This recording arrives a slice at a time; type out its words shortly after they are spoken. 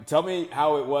Tell me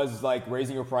how it was like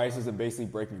raising your prices and basically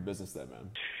breaking your business then, man.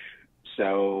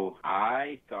 So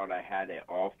I thought I had it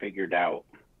all figured out,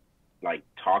 like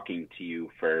talking to you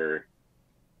for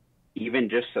even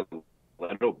just a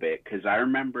little bit, because I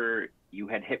remember you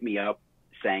had hit me up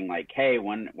saying like, "Hey,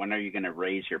 when are you gonna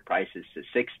raise your prices to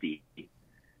 60?"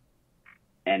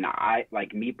 And I,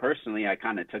 like me personally, I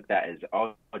kind of took that as,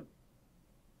 oh,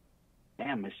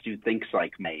 damn, this dude thinks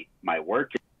like my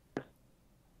work.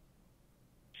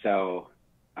 So,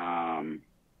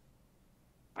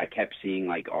 I kept seeing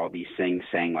like all these things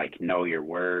saying like know your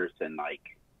worth, and like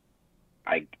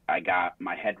I got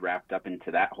my head wrapped up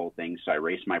into that whole thing, so I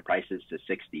raised my prices to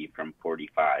 60 from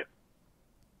 45.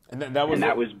 And that was And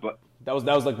that like, was that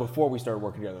was like before we started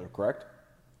working together, correct?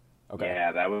 Okay.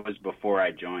 yeah, that was before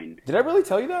I joined. Did I really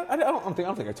tell you that? I don't think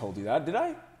I told you that. Did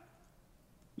I?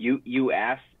 You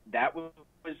asked, that was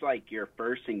like your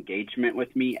first engagement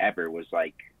with me ever, was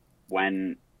like,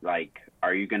 when, like,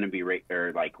 are you going to be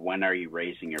or like when are you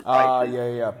raising your prices?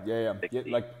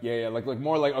 Like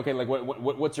more like, okay, like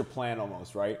what's your plan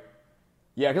almost, right?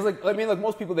 Yeah, because like I mean, like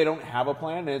most people they don't have a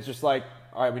plan, and it's just like,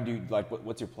 all right, I mean, dude, like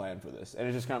what's your plan for this? And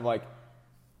it's just kind of like,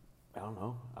 I don't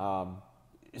know.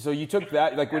 So you took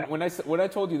that, like when I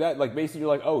told you that, like basically you're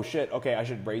like, oh shit, okay, I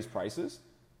should raise prices.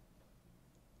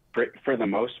 For the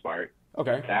most part.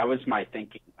 Okay. That was my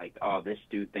thinking, like, oh, this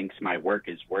dude thinks my work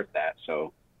is worth that.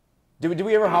 So Did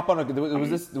we ever hop on a?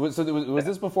 Was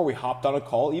this before we hopped on a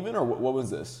call even, or what was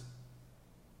this?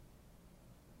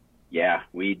 yeah,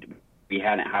 we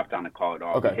hadn't hopped on a call at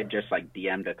all. Okay. We had just like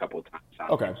DM'd a couple times on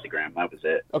Okay. Instagram. That was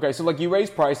it. Okay, so like you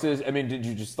raised prices. I mean, did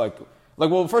you just like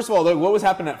well, first of all, like, what was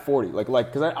happening at 40? Like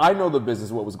because I know the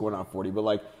business, what was going on at 40, but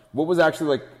like what was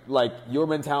actually like your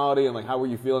mentality and like how were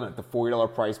you feeling at the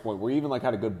 $40 price point? Were you even like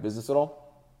had a good business at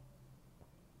all?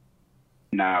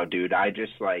 No, dude, I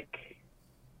just like,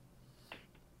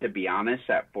 to be honest,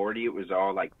 at 40, it was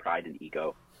all like pride and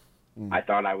ego. I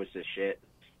thought I was the shit.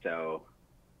 So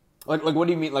Like what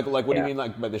do you mean? Like what do you Yeah. mean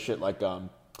like by the shit? Like 'cause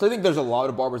I think there's a lot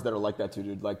of barbers that are like that too,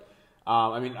 dude. Like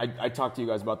I mean I talked to you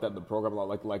guys about that in the program a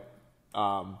lot. Like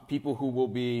people who will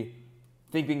be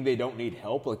thinking they don't need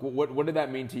help. Like what did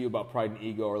that mean to you about pride and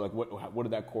ego, or like what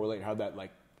did that correlate? How did that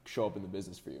like show up in the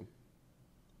business for you?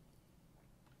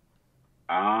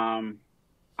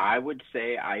 I would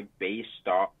say I based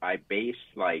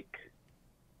like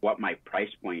what my price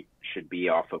point should be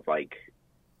off of like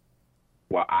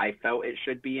what I felt it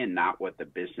should be, and not what the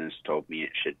business told me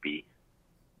it should be.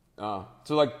 So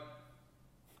like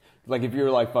if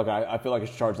you're like fuck, I feel like I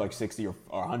should charge like 60 or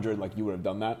 100, like you would have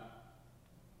done that.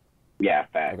 Yeah,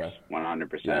 facts, Okay. 100%.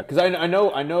 Yeah, because I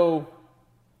know.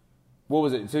 What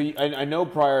was it? So I know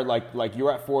prior, like you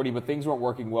were at 40, but things weren't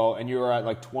working well, and you were at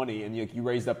like 20, and you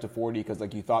raised up to 40 because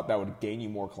like you thought that would gain you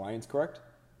more clients, correct?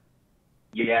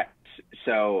 Yeah,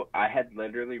 so I had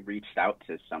literally reached out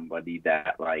to somebody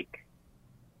that like,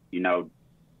 you know,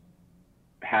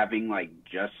 having like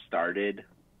just started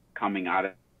coming out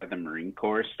of the Marine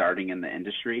Corps, starting in the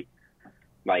industry,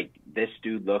 like this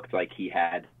dude looked like he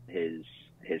had his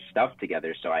stuff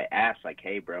together. So I asked like,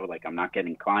 hey bro, like I'm not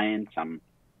getting clients. I'm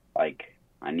like,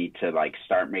 I need to like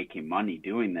start making money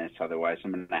doing this. Otherwise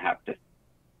I'm going to have to.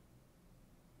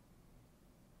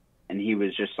 And he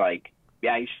was just like,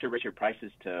 yeah, you should raise your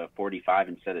prices to 45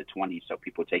 instead of 20 so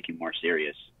people take you more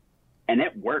serious. And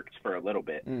it worked for a little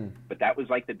bit, but that was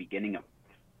like the beginning of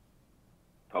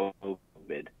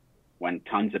COVID, when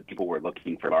tons of people were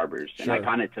looking for barbers. And I Sure.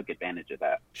 kind of took advantage of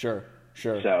that. Sure.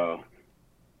 So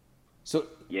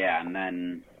Yeah, and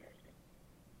then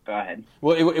go ahead.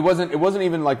 well, it wasn't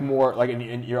even like more like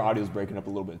and your audio's breaking up a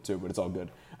little bit too, but it's all good.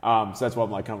 So that's why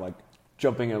I'm like kind of like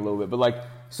jumping in a little bit. But like,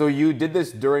 so you did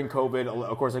this during COVID.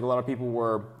 Of course, like a lot of people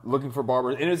were looking for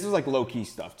barbers, and this is like low key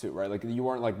stuff too, right? Like you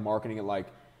weren't like marketing it like.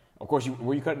 Of course,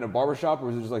 were you cutting in a barber shop, or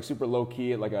was it just like super low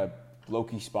key at like a low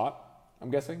key spot? I'm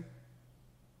guessing.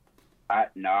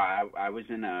 No, I was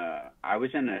in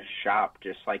a shop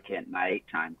just like at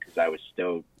nighttime because I was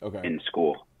still Okay. in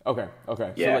school. Okay.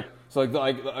 Yeah. So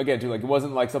like again, too, like it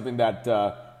wasn't like something that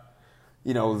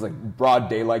it was like broad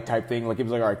daylight type thing. Like it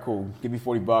was like, all right, cool, give me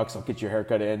 $40, I'll get your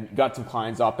haircut in. Got some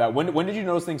clients off that. When did you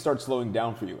notice things start slowing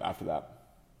down for you after that?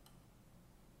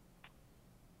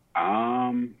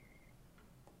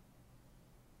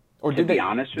 Or To be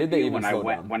honest with you, when I slow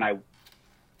went down? when I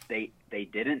they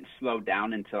didn't slow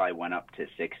down until I went up to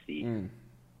 60.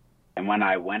 And when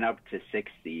I went up to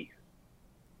 60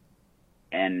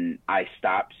 and I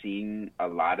stopped seeing a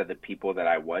lot of the people that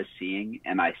I was seeing,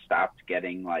 and I stopped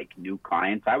getting like new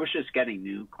clients. I was just getting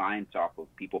new clients off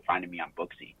of people finding me on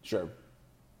Booksy. Sure.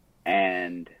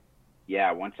 And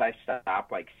yeah, once I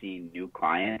stopped like seeing new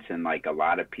clients and like a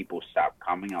lot of people stopped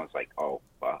coming, I was like, oh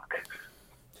fuck,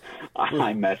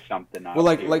 I messed something up. Well,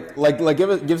 here. give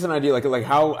us an idea. Like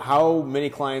how many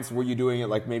clients were you doing it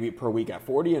like maybe per week at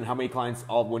 40, and how many clients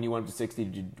all when you went up to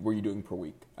 60 were you doing per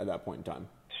week at that point in time?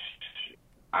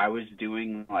 I was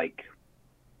doing like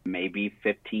maybe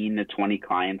 15 to 20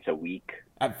 clients a week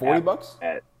At 40 bucks?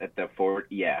 at the fort.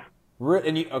 Yeah.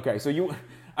 And you, okay, so you,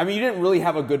 I mean, you didn't really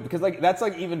have a good because like that's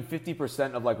like even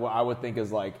 50% of like what I would think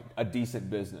is like a decent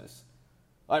business.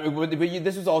 I mean,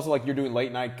 this is also like you're doing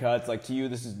late night cuts. Like to you,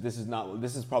 this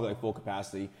is probably like full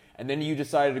capacity. And then you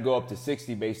decided to go up to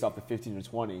 60 based off the 15 to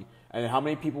 20. And how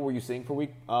many people were you seeing per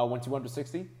week once you went to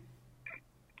 60?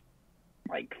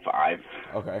 Like 5.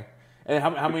 Okay. And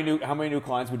how many new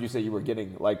clients would you say you were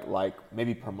getting like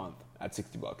maybe per month at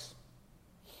 60 bucks?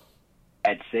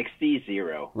 At 60,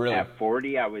 0. Really? At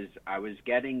 40, I was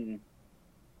getting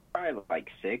probably like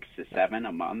 6 to 7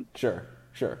 a month. Sure.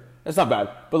 That's not bad.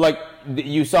 But like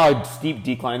you saw a steep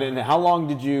decline. And how long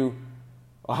did you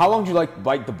like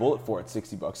bite the bullet for at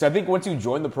 60 bucks? So I think once you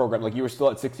joined the program, like you were still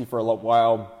at 60 for a little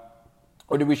while,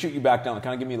 or did we shoot you back down? Like,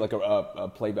 kind of give me like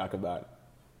a playback of that.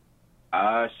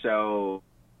 So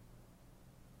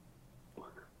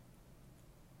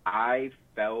I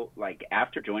felt like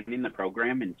after joining the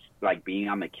program and like being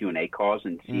on the Q&A calls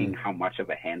and seeing how much of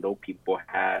a handle people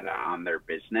had on their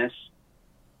business,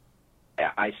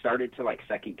 I started to like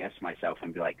second guess myself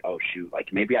and be like, oh shoot,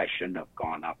 like maybe I shouldn't have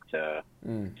gone up to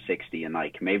 60 and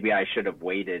like maybe I should have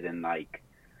waited and like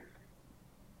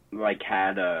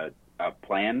had a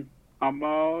plan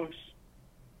almost.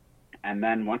 And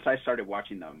then once I started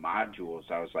watching the modules,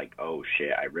 I was like, oh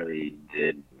shit, I really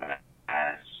did mess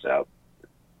up.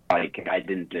 Like I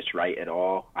didn't just write at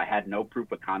all. I had no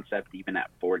proof of concept even at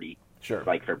 40. Sure.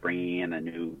 Like for bringing in a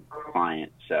new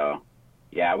client. So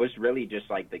yeah, it was really just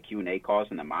like the Q&A calls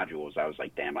and the modules. I was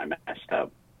like, damn, I messed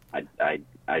up. I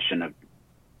shouldn't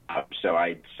have. So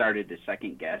I started to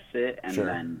second guess it. And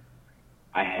then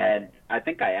I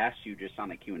think I asked you just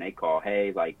on a Q&A call,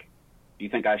 hey, like, do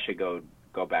you think I should go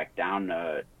back down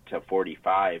to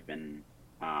 45? And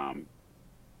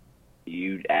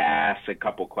you asked a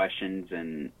couple questions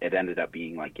and it ended up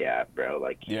being like, yeah, bro,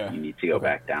 like you need to go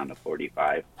back down to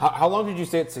 45. How long did you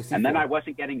stay at 60? And then I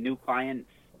wasn't getting new clients.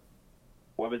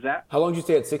 What was that? How long did you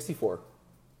stay at 60 for?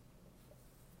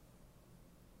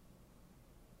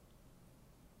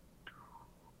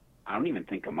 I don't even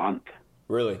think a month.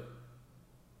 Really?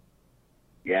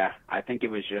 Yeah, I think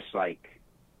it was just like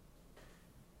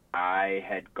I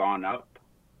had gone up,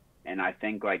 and I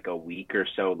think like a week or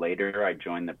so later I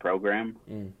joined the program.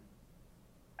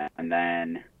 And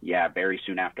then, yeah, very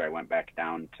soon after I went back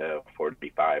down to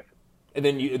 45. And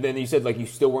then you said like you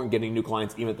still weren't getting new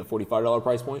clients even at the $45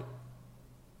 price point?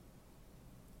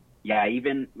 Yeah,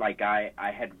 even like I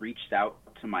had reached out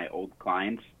to my old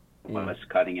clients, was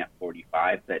cutting at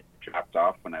 45 that dropped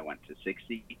off when I went to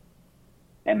 60.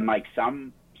 And like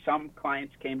some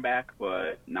clients came back,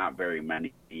 but not very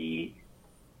many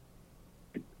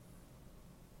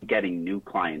getting new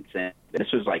clients in.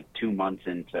 This was like 2 months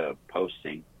into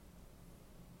posting.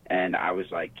 And I was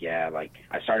like, yeah, like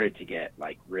I started to get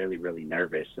like really, really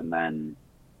nervous. And then,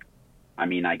 I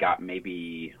mean, I got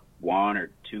maybe 1 or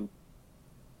 2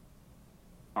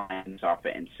 clients off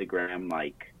of Instagram,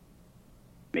 like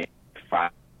maybe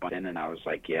 5 months in, and I was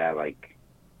like, yeah, like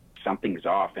something's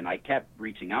off. And I kept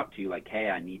reaching out to you like, hey,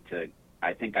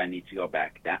 I think I need to go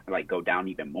back down, like go down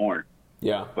even more.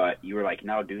 Yeah. But you were like,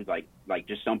 no, dude, like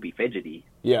just don't be fidgety.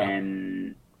 Yeah.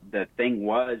 And the thing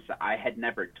was, I had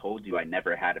never told you I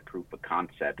never had a proof of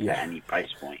concept at any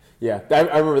price point. Yeah,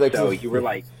 I remember that. So you're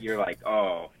like,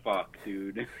 oh fuck,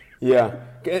 dude. Yeah,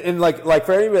 and like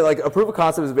for anybody, like a proof of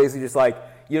concept is basically just like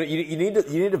you need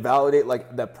to validate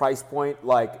like that price point.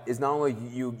 Like is not only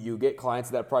you get clients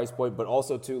at that price point, but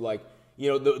also too like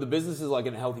the business is like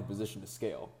in a healthy position to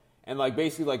scale. And like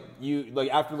basically like you like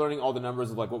after learning all the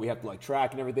numbers of like what we have to like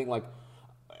track and everything like.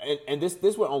 And this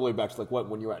went all the way back to like what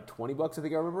when you were at $20, I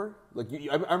think I remember. Like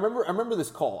I remember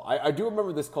this call. I do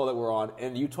remember this call that we're on,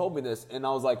 and you told me this, and I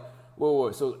was like,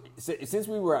 whoa. So since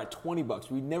we were at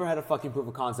 $20, we never had a fucking proof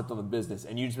of concept on the business,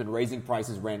 and you've just been raising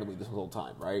prices randomly this whole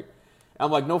time, right? And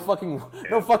I'm like, no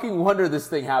fucking wonder this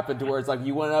thing happened to where it's like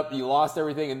you went up, you lost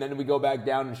everything, and then we go back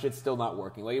down, and shit's still not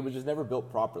working. Like it was just never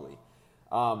built properly.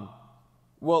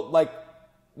 Well, like.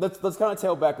 Let's kind of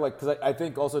tail back, like, because I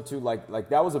think also too, like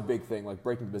that was a big thing, like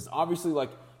breaking the business. Obviously, like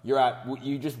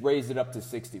you just raised it up to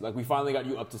 60. Like we finally got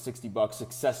you up to $60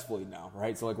 successfully now,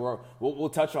 right? So like we'll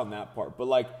touch on that part, but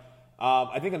like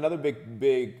I think another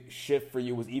big shift for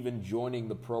you was even joining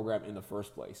the program in the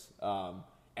first place.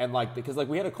 and like because like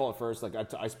we had a call at first, like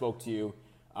I spoke to you,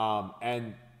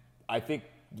 and I think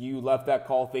you left that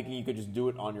call thinking you could just do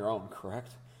it on your own,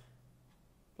 correct?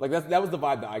 Like that was the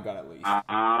vibe that I got at least.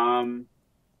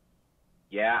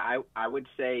 Yeah, I would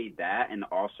say that, and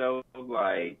also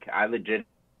like I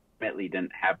legitimately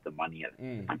didn't have the money at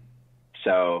the time,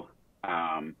 so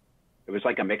it was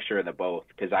like a mixture of the both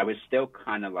because I was still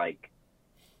kind of like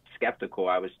skeptical.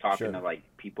 I was talking to like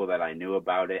people that I knew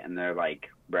about it, and they're like,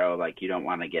 "Bro, like you don't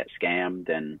want to get scammed."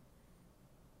 And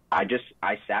I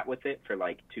sat with it for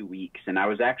like 2 weeks, and I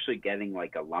was actually getting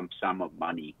like a lump sum of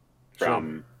money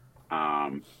from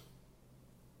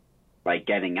like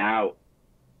getting out.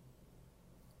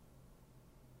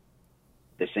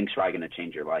 This thing's probably going to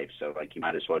change your life, so like you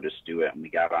might as well just do it. And we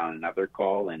got on another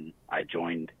call, and I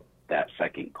joined that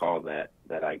second call that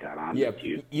I got on with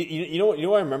you. You know what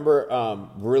I remember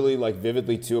really like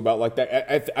vividly too about like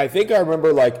that. I think I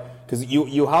remember like because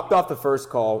you hopped off the first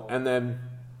call, and then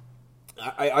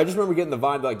I just remember getting the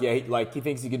vibe like he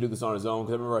thinks he can do this on his own.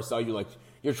 Because I remember I saw you like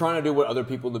you're trying to do what other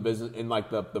people in the business in like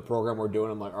the program were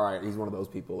doing. I'm like, all right, he's one of those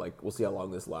people. Like we'll see how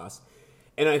long this lasts.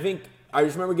 And I think I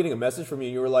just remember getting a message from you.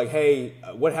 And you were like, hey,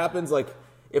 what happens like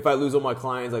if I lose all my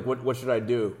clients? Like what should I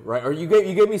do, right? Or you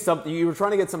gave me something. You were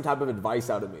trying to get some type of advice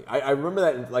out of me. I remember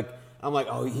that. Like I'm like,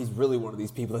 oh, he's really one of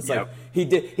these people. It's like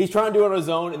he's trying to do it on his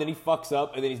own, and then he fucks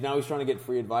up, and then he's trying to get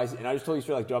free advice. And I just told you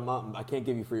straight like, Joe, I can't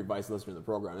give you free advice unless you're in the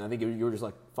program. And I think you were just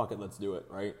like, fuck it, let's do it,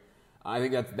 right? I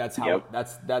think that's how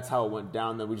that's how it went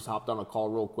down. Then we just hopped on a call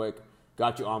real quick,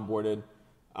 got you onboarded.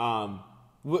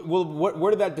 Well, where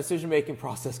did that decision making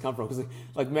process come from? Because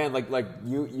like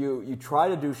you try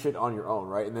to do shit on your own,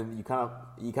 right? And then you kind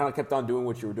of kept on doing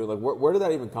what you were doing. Like where did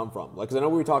that even come from? Like, because I know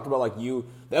we talked about like the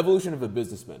evolution of a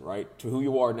businessman, right? To who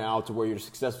you are now, to where you're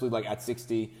successfully like at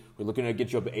 60. We're looking to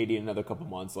get you up at 80 in another couple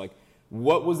months. Like,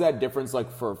 what was that difference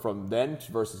like from then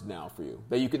versus now for you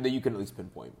that you can at least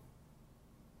pinpoint?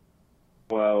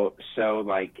 Well, so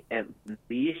like at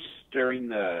least during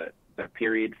the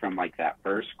period from like that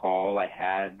first call I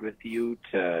had with you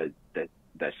to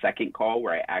the second call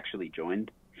where I actually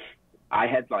joined, I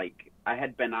had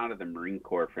been out of the Marine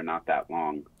Corps for not that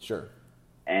long. Sure.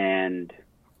 And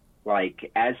like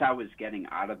as I was getting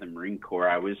out of the Marine Corps,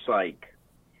 I was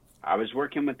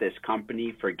working with this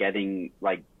company for getting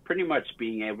like pretty much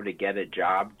being able to get a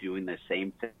job doing the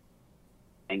same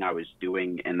thing I was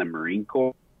doing in the Marine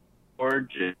Corps,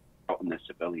 just out in the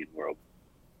civilian world.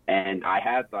 And I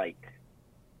had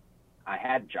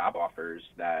job offers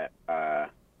that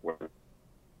were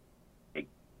like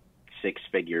 6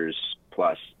 figures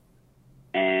plus,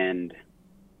 and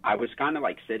I was kind of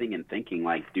like sitting and thinking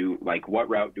like, what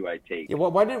route do I take? Yeah,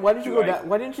 why didn't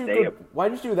you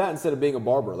do that instead of being a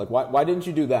barber? Like why didn't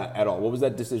you do that at all? What was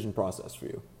that decision process for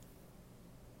you?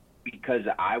 Because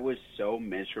I was so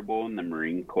miserable in the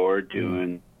Marine Corps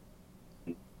doing.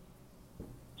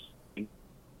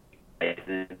 I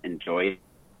didn't enjoy it.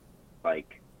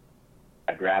 Like,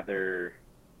 I'd rather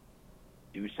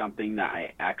do something that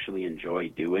I actually enjoy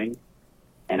doing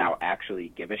and I'll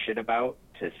actually give a shit about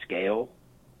to scale.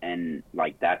 And,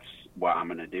 like, that's what I'm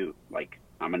going to do. Like,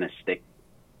 I'm going to stick.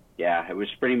 Yeah, it was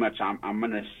pretty much I'm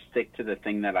going to stick to the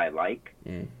thing that I like.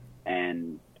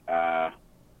 And, yeah,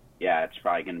 it's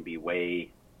probably going to be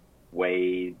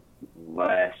way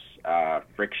less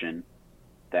friction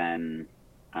than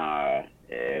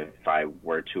if I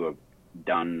were to have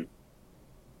done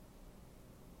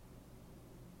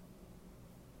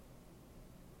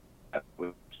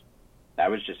that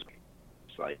was just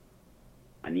like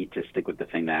I need to stick with the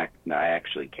thing that I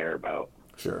actually care about.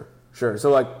 Sure. So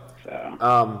like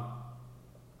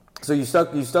so you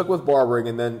stuck with barbering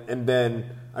and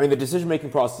then I mean the decision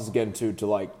making process again too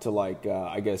to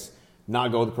I guess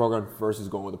not go with the program versus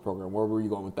going with the program. Where were you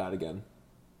going with that again?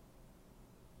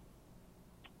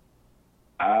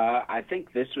 I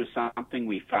think this was something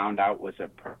we found out was a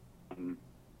problem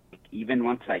even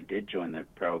once I did join the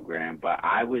program, but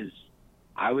I was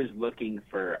looking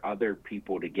for other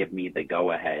people to give me the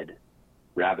go-ahead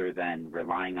rather than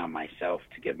relying on myself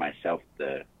to give myself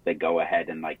the go-ahead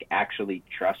and like actually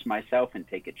trust myself and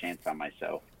take a chance on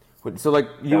myself. So like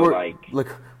were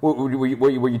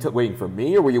you waiting for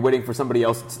me, or were you waiting for somebody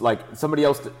else to,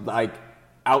 like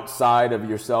outside of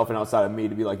yourself and outside of me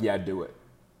to be like, yeah, do it?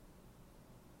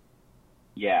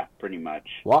 Yeah, pretty much.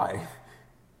 Why?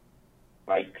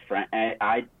 Like,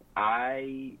 I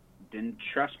didn't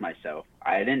trust myself.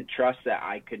 I didn't trust that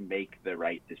I could make the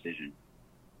right decision.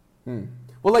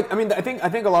 Well, like, I mean, I think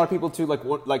a lot of people too,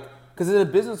 because as a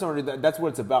business owner, that's what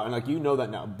it's about, and like you know that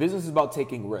now. Business is about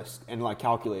taking risk and like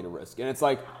calculated risk, and it's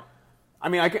like, I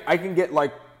mean, I can get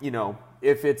like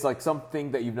if it's like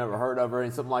something that you've never heard of or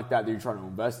something like that you're trying to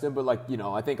invest in. But like,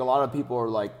 I think a lot of people are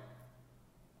like,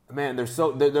 man, they're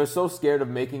so scared of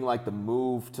making like the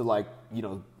move to like,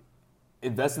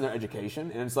 invest in their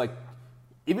education. And it's like,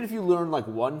 even if you learn like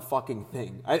one fucking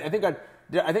thing, I think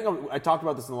I talked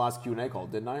about this in the last Q&A call,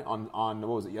 didn't I? On what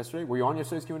was it, yesterday? Were you on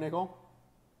yesterday's Q&A call?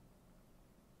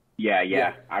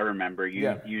 Yeah. I remember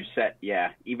you said,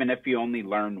 even if you only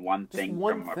learn one thing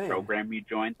from a program you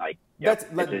joined, like, it's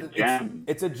a gem.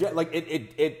 It's a gem. Like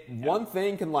one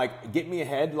thing can like get me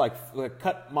ahead, like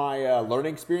cut my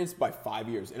learning experience by 5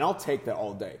 years, and I'll take that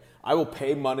all day. I will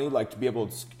pay money like to be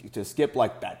able to skip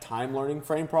like that time learning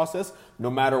frame process, no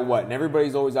matter what. And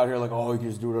everybody's always out here like, oh, you can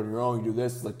just do it on your own. You do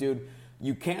this. It's like, dude,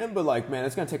 you can, but like, man,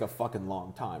 it's gonna take a fucking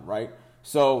long time, right?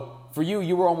 So for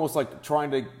you were almost like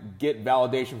trying to get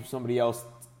validation from somebody else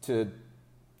to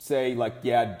say like,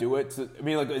 yeah, do it. So, I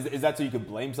mean, like, is that so you could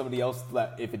blame somebody else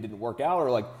that if it didn't work out,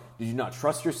 or like, did you not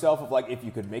trust yourself of like if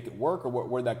you could make it work, or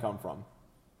where'd that come from?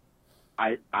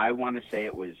 I want to say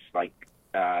it was like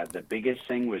the biggest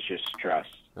thing was just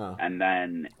trust, and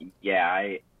then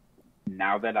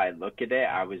now that I look at it,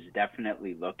 I was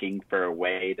definitely looking for a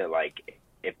way to like,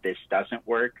 if this doesn't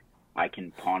work, I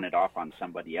can pawn it off on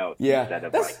somebody else instead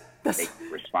of take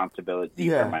responsibility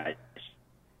for my.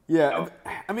 Yeah,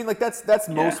 I mean, like that's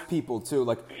most people too.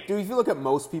 Like, dude, if you look at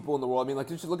most people in the world, I mean, like,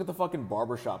 just look at the fucking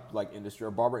barbershop like industry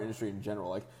or barber industry in general.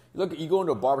 Like, you go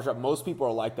into a barbershop, most people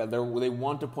are like that. They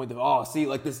want to point them, oh, see,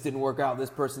 like this didn't work out. This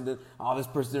person did. Oh, this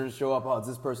person didn't show up. Oh, it's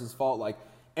this person's fault. Like,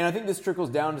 and I think this trickles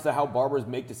down to how barbers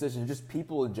make decisions. Just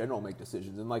people in general make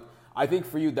decisions. And like, I think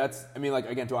for you, that's, I mean, like,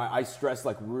 again, I stress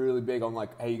like really big on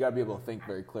like, hey, you got to be able to think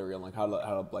very clearly on like how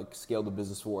to like scale the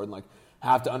business forward and like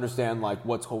have to understand like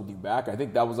what's holding you back. I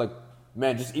think that was like,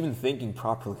 man, just even thinking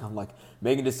properly on like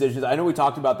making decisions. I know we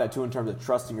talked about that too in terms of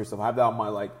trusting yourself. I have that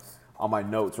on my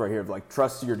notes right here of like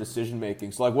trust your decision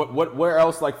making. So like where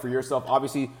else like for yourself,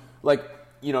 obviously like,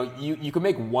 you can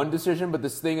make one decision, but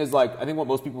this thing is like, I think what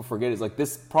most people forget is like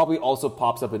this probably also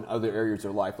pops up in other areas of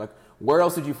your life. Like where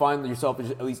else did you find yourself,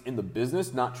 at least in the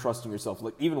business, not trusting yourself,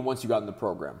 like even once you got in the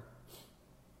program?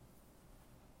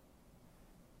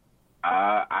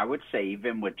 I would say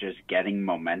even with just getting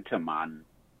momentum on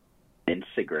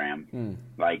Instagram,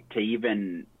 like to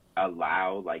even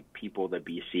allow like people to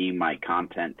be seeing my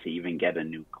content to even get a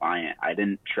new client. I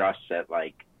didn't trust that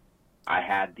like I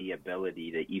had the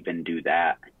ability to even do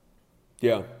that.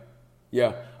 Yeah.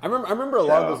 I remember a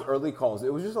lot of those early calls.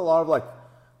 It was just a lot of like,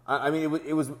 I mean,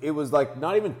 it was like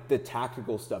not even the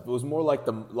tactical stuff. It was more like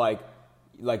the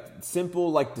like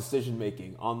simple like decision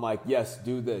making on like, yes,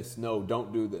 do this, no,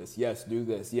 don't do this, yes, do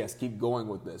this, yes, keep going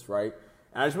with this, right?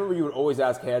 And I just remember you would always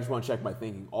ask, hey, I just want to check my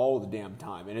thinking all the damn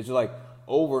time. And it's just like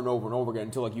over and over and over again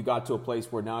until like you got to a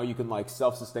place where now you can like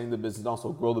self-sustain the business and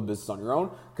also grow the business on your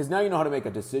own, because now you know how to make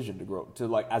a decision to grow to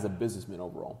like as a businessman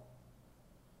overall.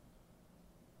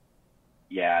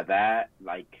 Yeah, that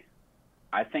like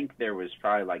I think there was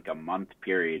probably like a month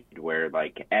period where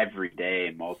like every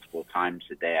day, multiple times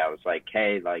a day, I was like,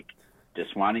 hey, like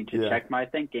just wanting to check my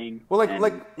thinking. Well, it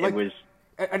was.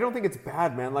 I don't think it's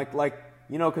bad, man. Like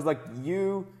because like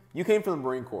you came from the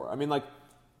Marine Corps. I mean, like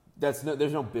there's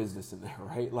no business in there,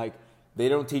 right? Like they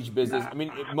don't teach business. Nah. I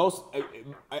mean,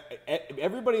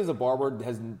 everybody as a barber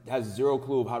has zero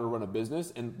clue of how to run a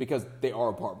business, and because they are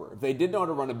a barber. If they did know how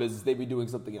to run a business, they'd be doing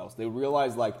something else. They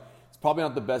realize like. It's probably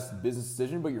not the best business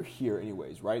decision, but you're here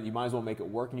anyways, right? You might as well make it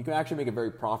work, and you can actually make it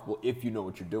very profitable if you know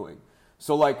what you're doing.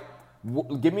 So, like,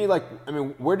 give me, like, I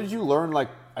mean, where did you learn, like,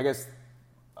 I guess,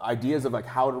 ideas of, like,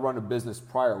 how to run a business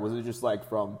prior? Was it just, like,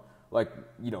 from, like,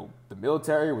 the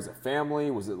military? Was it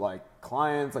family? Was it, like,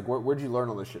 clients? Like, where did you learn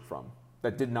all this shit from?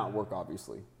 That did not work,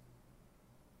 obviously.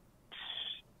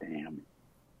 Damn.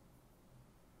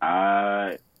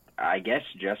 I guess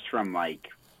just from, like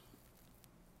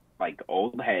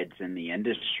old heads in the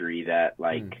industry that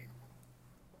like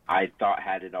I thought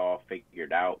had it all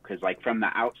figured out, because like from the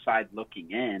outside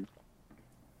looking in,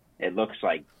 it looks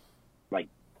like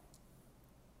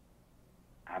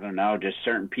I don't know, just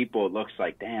certain people, it looks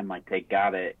like, damn, like they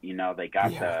got it, they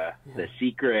got the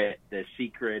secret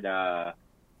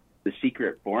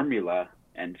formula.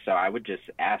 And so I would just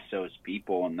ask those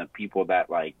people, and the people that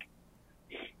like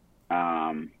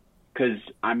because,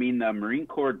 I mean, the Marine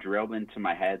Corps drilled into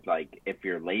my head, like, if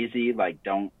you're lazy, like,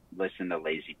 don't listen to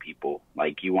lazy people.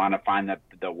 Like, you want to find the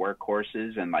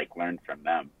workhorses and, like, learn from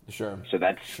them. Sure. So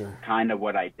that's kind of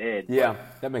what I did. Yeah,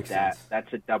 that makes sense.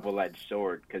 That's a double-edged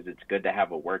sword, because it's good to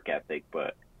have a work ethic,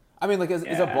 but... I mean, like, as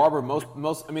a barber,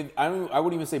 most I mean, I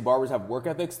wouldn't even say barbers have work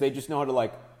ethics. They just know how to,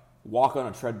 like, walk on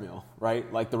a treadmill,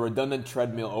 right? Like the redundant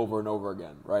treadmill over and over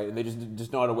again, right? And they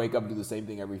just know how to wake up and do the same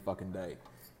thing every fucking day.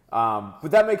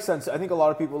 But that makes sense. I think a lot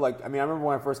of people, like, I mean, I remember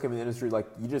when I first came in the industry, like,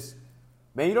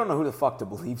 man, you don't know who the fuck to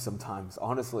believe sometimes,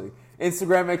 honestly.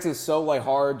 Instagram makes it so, like,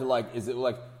 hard to, like, is it,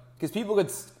 like, because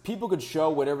people could show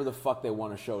whatever the fuck they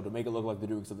want to show to make it look like they're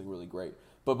doing something really great.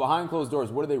 But behind closed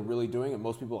doors, what are they really doing? And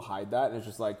most people hide that, and it's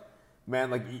just like,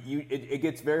 man, like, it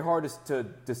gets very hard to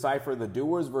decipher the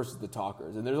doers versus the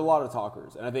talkers. And there's a lot of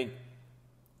talkers. And I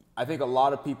think a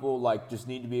lot of people, like, just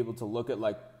need to be able to look at,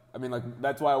 like, I mean, like,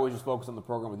 that's why I always just focus on the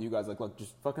program with you guys. Like, look,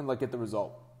 just fucking, like, get the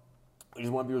result. We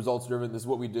just want to be results driven. This is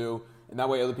what we do. And that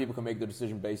way other people can make their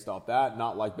decision based off that,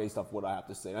 not, like, based off what I have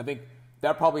to say. And I think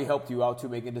that probably helped you out, too,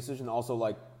 making a decision. Also,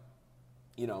 like,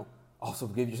 you know, also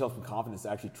give yourself some confidence to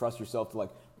actually trust yourself to,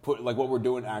 like, put, like, what we're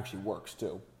doing actually works,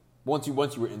 too. Once you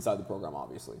were inside the program,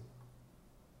 obviously.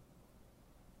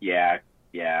 Yeah.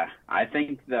 I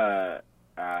think the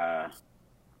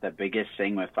biggest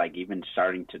thing with, like, even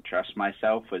starting to trust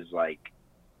myself was, like,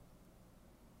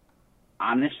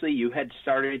 honestly, you had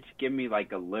started to give me,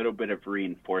 like, a little bit of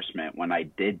reinforcement when I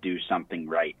did do something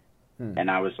right.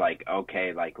 And I was like,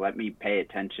 okay, like, let me pay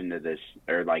attention to this,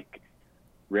 or, like,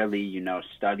 really, you know,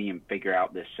 study and figure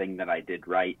out this thing that I did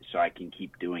right so I can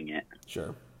keep doing it.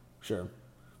 Sure.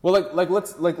 Well,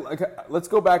 let's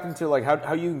go back into, like,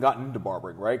 how you got into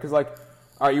barbering, right? Because, like,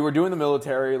 all right, you were doing the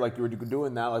military, like, you were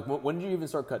doing that. Like, when did you even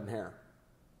start cutting hair?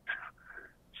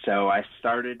 So I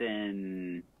started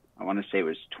in, I want to say it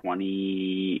was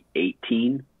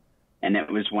 2018, and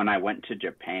it was when I went to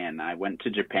Japan. I went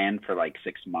to Japan for, like,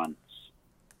 6 months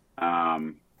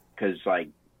because, like,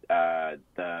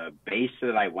 the base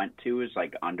that I went to is,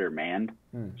 like, undermanned.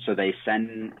 So they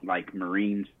send, like,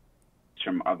 Marines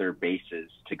from other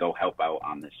bases to go help out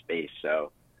on this base.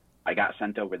 So I got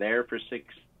sent over there for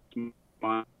 6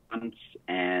 months,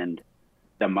 and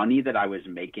the money that I was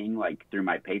making, like, through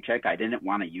my paycheck, I didn't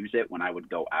want to use it when I would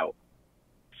go out.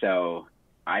 So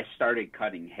I started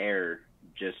cutting hair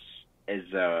just as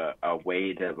a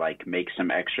way to, like, make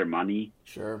some extra money.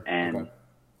 Sure. And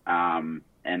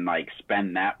and, like,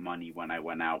 spend that money when I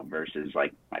went out versus,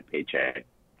 like, my paycheck.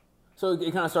 So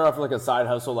it kind of started off like a side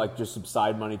hustle, like just some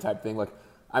side money type thing. Like,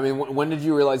 I mean, when did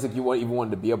you realize, like, you even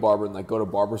wanted to be a barber and, like, go to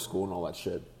barber school and all that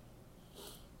shit?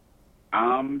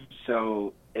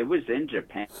 So it was in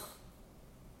Japan.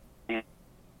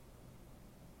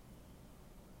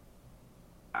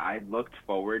 I looked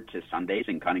forward to Sundays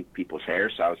and cutting people's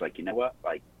hair, so I was like, you know what,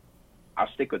 like, I'll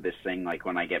stick with this thing, like,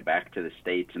 when I get back to the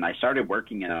States. And I started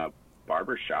working in a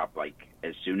barber shop, like,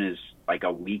 as soon as, like,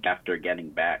 a week after getting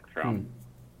back from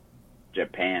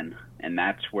Japan. And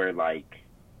that's where, like,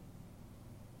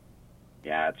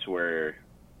 that's where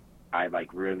I,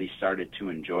 like, really started to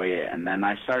enjoy it. And then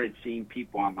I started seeing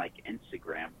people on, like,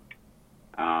 Instagram,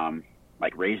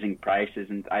 like, raising prices.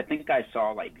 And I think I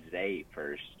saw, like, Zay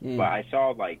first. But I saw,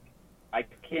 like, I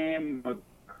came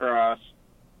across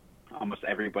almost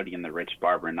everybody in the Rich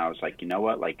Barber, and I was like, you know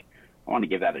what, like, I want to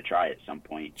give that a try at some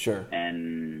point. Sure.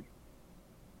 And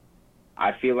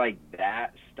I feel like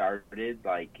that started,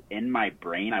 like, in my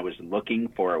brain, I was looking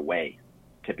for a way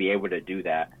to be able to do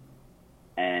that.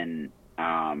 And,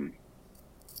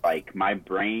 like, my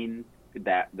brain,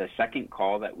 that the second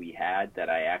call that we had that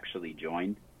I actually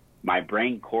joined, my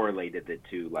brain correlated the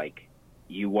two, like,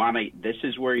 this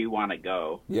is where you want to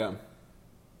go. Yeah.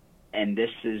 And this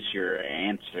is your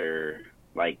answer.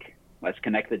 Like, let's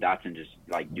connect the dots and just,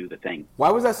 like, do the thing.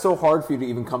 Why was that so hard for you to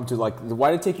even come to, like,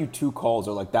 why did it take you 2 calls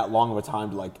or, like, that long of a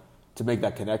time to, like, to make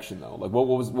that connection, though? Like, what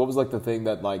was like, the thing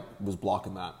that, like, was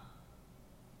blocking that?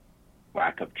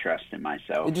 Lack of trust in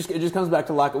myself. It just comes back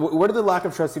to where did the lack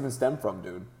of trust even stem from,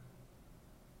 dude?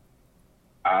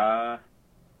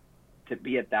 To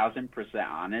be 1,000%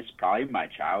 honest, probably my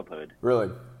childhood. Really?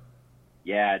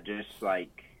 Yeah, just, like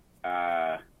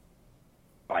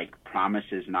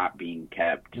promises not being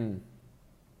kept.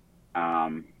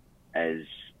 As,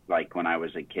 like, when I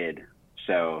was a kid.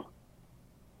 So,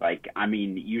 like, I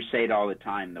mean, you say it all the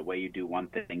time, the way you do one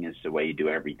thing is the way you do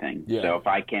everything. Yeah. So if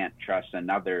I can't trust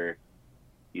another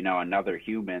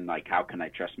human, like, how can I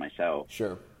trust myself?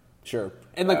 Sure.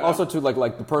 And, like, also, too,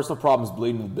 like the personal problems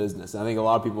bleed into the business. And I think a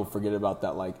lot of people forget about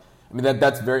that. Like, I mean,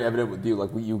 that's very evident with you. Like,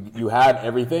 you had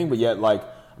everything, but yet, like,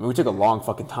 I mean, we took a long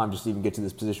fucking time just to even get to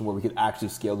this position where we could actually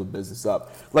scale the business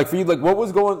up. Like, for you, like, what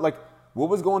was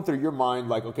going through your mind?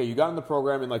 Like, okay, you got in the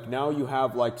program and, like, now you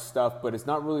have, like, stuff, but it's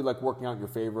not really, like, working out in your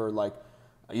favor. Like,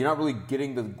 you're not really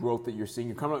getting the growth that you're seeing.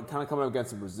 You're kind of coming up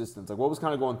against some resistance. Like, what was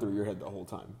kind of going through your head the whole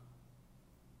time?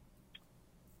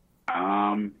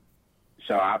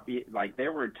 So I'll be like,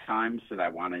 there were times that I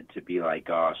wanted to be like,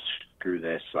 oh, screw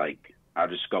this. Like, I'll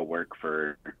just go work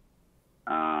for,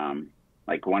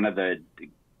 like one of the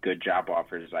good job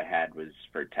offers I had was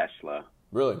for Tesla.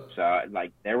 Really? So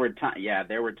like, there were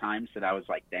times that I was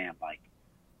like, damn, like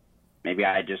maybe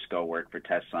I just go work for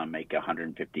Tesla and make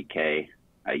 $150K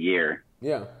a year.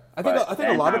 Yeah. I think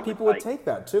a lot of people would take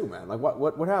that too, man. Like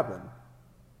what happened?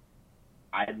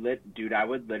 I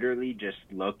would literally just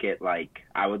look at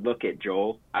I would look at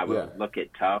Joel, I would look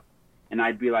at Tough, and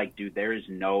I'd be like, dude, there is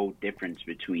no difference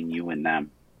between you and them.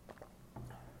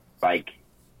 Like,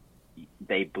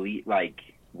 they bleed, like,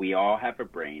 we all have a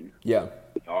brain. Yeah.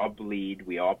 We all bleed.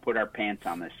 We all put our pants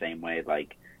on the same way.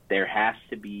 Like, there has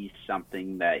to be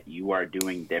something that you are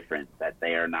doing different that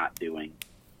they are not doing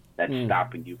that's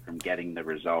stopping you from getting the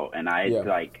result. And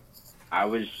I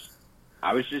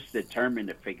was just determined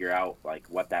to figure out like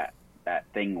what that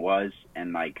thing was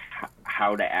and like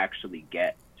how to actually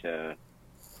get to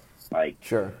like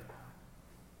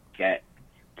get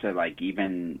to like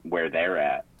even where they're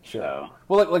at. Sure. So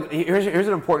well, like here's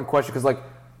an important question because like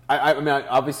I mean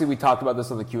obviously we talked about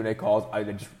this on the Q&A calls. I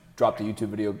just dropped a YouTube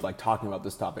video like talking about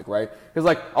this topic, right? Because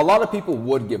like a lot of people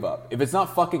would give up if it's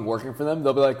not fucking working for them.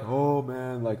 They'll be like, oh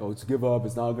man, like let's give up.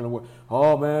 It's not gonna work.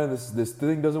 Oh man, this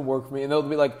thing doesn't work for me, and they'll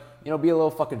be like, you know, be a little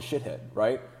fucking shithead,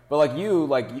 right? But like you,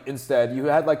 like instead you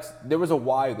had like there was a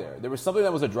why there. There was something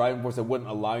that was a driving force that wouldn't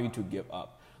allow you to give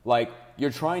up. Like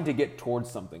you're trying to get towards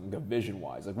something, like, vision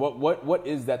wise. Like what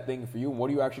is that thing for you, and what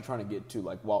are you actually trying to get to,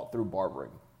 like through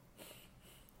barbering?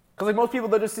 Because like most people,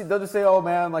 they'll just say, oh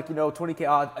man, like, you know, 20K,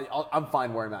 I'm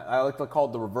fine where I'm at. I like to call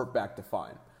it the revert back to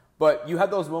fine. But you had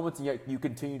those moments, and yet you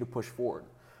continue to push forward.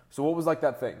 So what was like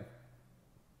that thing?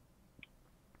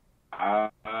 I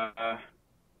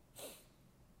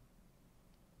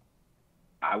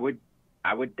would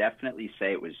definitely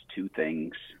say it was two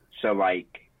things. So like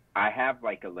I have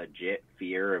like a legit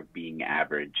fear of being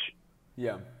average.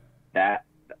 Yeah. That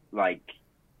like,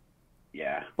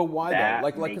 yeah. But why though?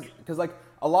 Because like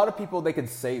a lot of people, they can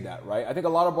say that, right? I think a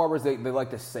lot of barbers, they like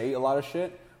to say a lot of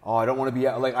shit. Oh, I don't want to be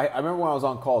like I remember when I was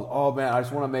on calls. Oh man, I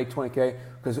just want to make 20K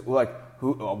because like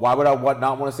why would I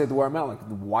not want to stay where I'm at? Like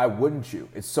why wouldn't you?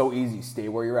 It's so easy. Stay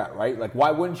where you're at, right? Like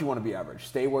why wouldn't you want to be average?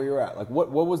 Stay where you're at. Like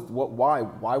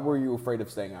why were you afraid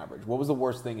of staying average? What was the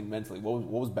worst thing mentally? What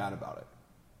was bad about it?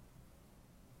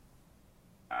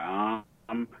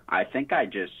 I think I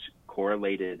just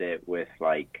correlated it with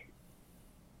like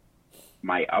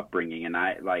my upbringing, and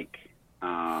I like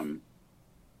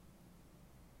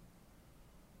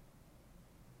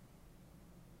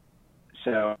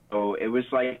so it was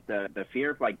like the fear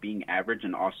of like being average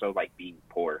and also like being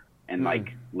poor and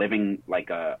like living like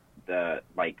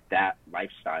that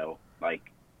lifestyle.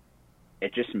 Like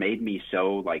it just made me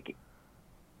so like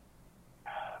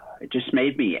it just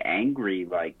made me angry,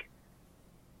 like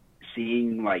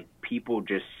seeing like people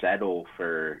just settle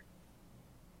for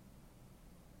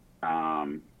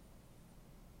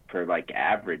like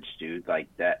average, dude. Like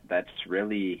that's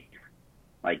really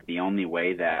like the only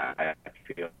way that I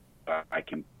feel I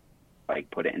can like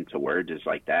put it into words is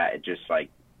like that. It just like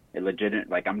it legit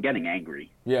like I'm getting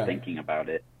angry thinking about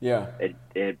it. Yeah.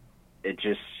 It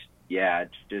just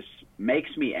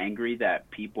makes me angry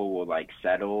that people will like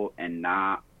settle and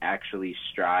not actually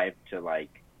strive to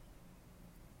like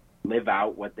live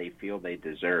out what they feel they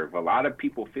deserve. A lot of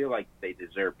people feel like they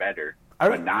deserve better,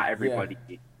 but not everybody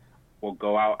will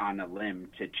go out on a limb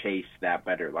to chase that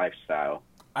better lifestyle.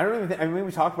 I don't even think, I mean,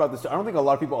 we talked about this. I don't think a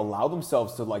lot of people allow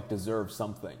themselves to like deserve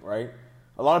something, right?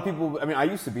 A lot of people, I mean, I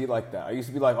used to be like that. I used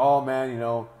to be like, oh man, you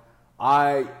know,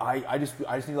 I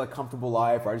just need like comfortable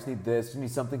life, or I just need this, just need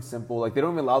something simple. Like they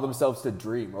don't even allow themselves to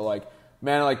dream, or like,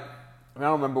 man, like, I mean,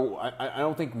 I don't remember, I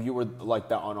don't think you were like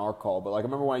that on our call, but like I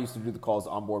remember when I used to do the calls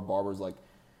onboard barbers, like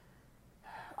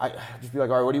I just be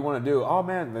like, all right, what do you want to do? Oh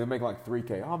man, they're making like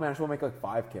 3K. Oh man, I just want to make like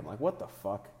 5K. I'm like, what the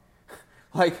fuck?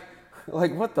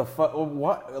 like what the fuck?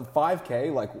 What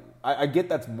 5K? Like I get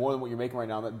that's more than what you're making right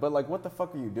now, but like what the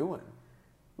fuck are you doing?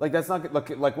 Like that's not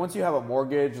like once you have a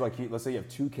mortgage, like let's say you have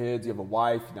 2 kids, you have a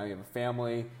wife, now you have a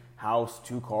family, house,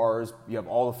 2 cars, you have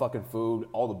all the fucking food,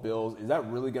 all the bills. Is that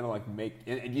really gonna like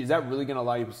is that really gonna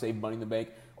allow you to save money in the bank,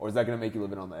 or is that gonna make you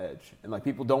living on the edge? And like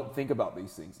people don't think about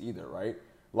these things either, right?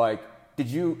 Like did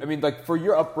you, I mean, like for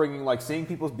your upbringing, like seeing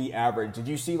people be average, did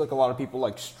you see like a lot of people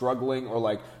like struggling or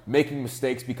like making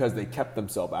mistakes because they kept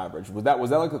themselves average? Was that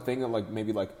like the thing that like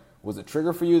maybe like was a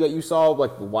trigger for you that you saw,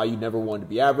 like why you never wanted to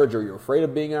be average, or you're afraid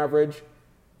of being average?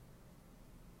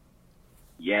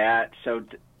 Yeah, so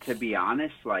to be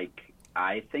honest, like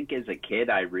I think as a kid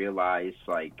I realized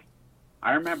like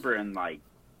I remember in like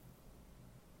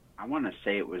I want to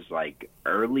say it was like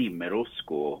early middle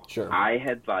school. Sure. I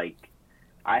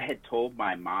had told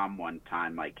my mom one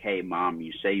time, like, hey, Mom,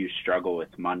 you say you struggle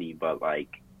with money, but, like,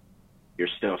 you're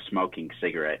still smoking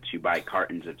cigarettes. You buy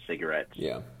cartons of cigarettes.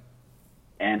 Yeah.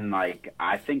 And, like,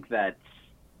 I think that's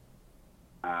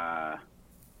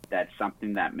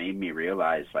something that made me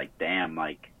realize, like, damn,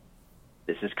 like,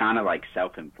 this is kind of, like,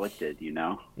 self-inflicted, you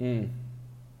know? Mm.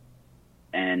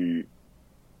 And,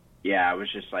 yeah, I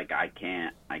was just like, I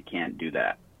can't do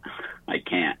that. I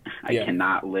can't. I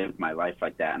cannot live my life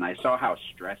like that. And I saw how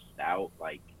stressed out,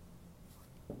 like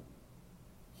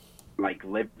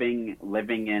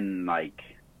living in like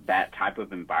that type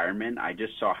of environment. I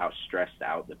just saw how stressed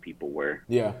out the people were.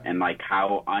 Yeah. And like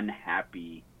how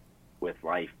unhappy with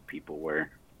life people were.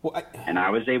 Well, and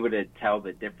I was able to tell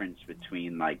the difference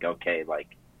between like, okay, like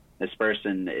this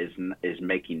person is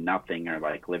making nothing or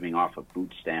like living off of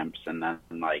food stamps, and then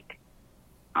like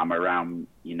I'm around,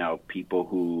 you know, people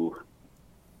who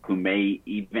may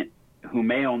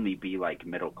only be like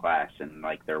middle class and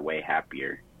like they're way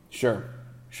happier. Sure.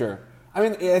 I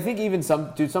mean, I think even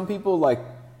some people like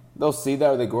they'll see that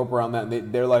or they grow up around that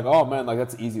and they're like, oh man, like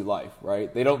that's easy life,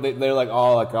 right? They're like,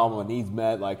 oh, like all my needs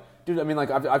met. Like, dude, I mean,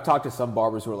 like I've talked to some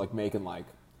barbers who are like making like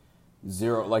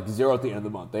zero at the end of the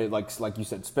month. They like you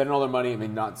said, spending all their money. I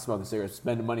mean, not smoking cigarettes,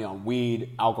 spending money on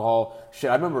weed, alcohol,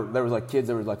 shit. I remember there was like kids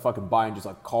that were like fucking buying just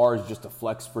like cars just to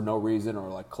flex for no reason, or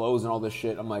like clothes and all this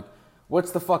shit. I'm like,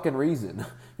 what's the fucking reason?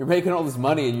 You're making all this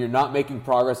money and you're not making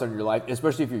progress on your life,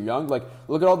 especially if you're young. Like,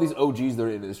 look at all these OGs that are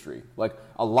in the industry. Like,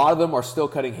 a lot of them are still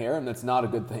cutting hair, and that's not a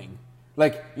good thing.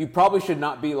 Like, you probably should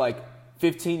not be like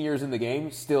 15 years in the game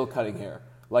still cutting hair.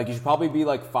 Like, you should probably be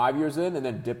like 5 years in and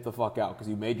then dip the fuck out because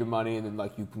you made your money and then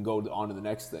like you can go on to the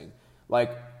next thing.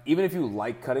 Like, even if you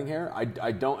like cutting hair, I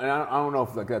don't know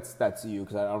if like that's you,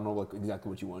 because I don't know like exactly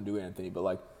what you want to do, Anthony, but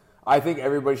like I think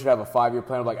everybody should have a 5-year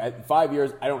plan of like, at 5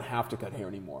 years I don't have to cut hair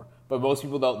anymore. But most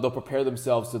people they'll prepare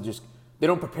themselves to they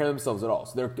don't prepare themselves at all.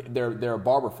 So they're a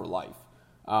barber for life.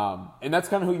 And that's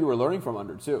kind of who you were learning from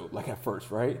under too, like at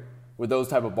first, right? With those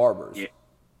type of barbers.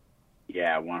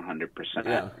 Yeah,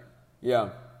 100%. Yeah.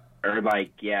 Or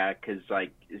like, yeah, because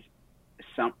like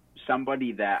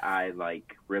somebody that I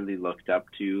like really looked up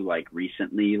to like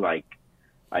recently like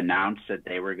announced that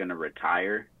they were gonna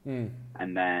retire, and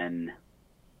then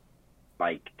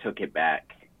like took it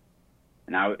back.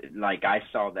 And I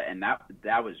saw that, and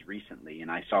that was recently,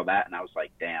 and I saw that, and I was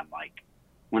like, damn, like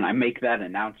when I make that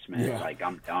announcement, like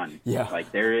I'm done. Yeah.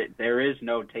 Like there is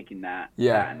no taking that.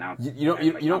 Yeah. That announcement.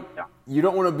 You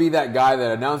don't want to be that guy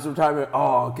that announces retirement.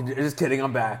 Oh, just kidding,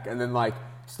 I'm back, and then like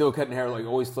still cutting hair, like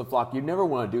always flip flop. You never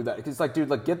want to do that. It's like, dude,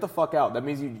 like get the fuck out. That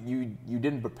means you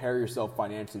didn't prepare yourself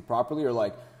financially properly, or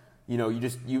like, you know,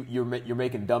 you're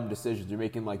making dumb decisions. You're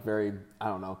making like very, I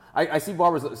don't know. I see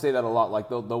barbers say that a lot. Like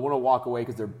they'll want to walk away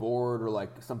because they're bored, or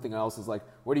like something else is like,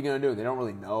 what are you gonna do? They don't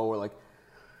really know, or like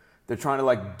they're trying to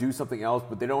like do something else,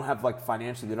 but they don't have like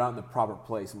financially, they're not in the proper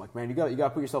place. I'm like, man, you got to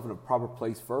put yourself in a proper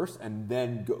place first, and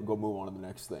then go move on to the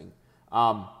next thing.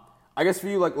 I guess for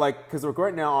you, like because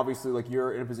right now, obviously, like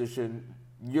you're in a position,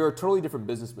 you're a totally different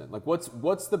businessman. Like, what's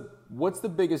the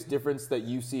biggest difference that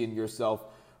you see in yourself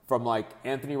from like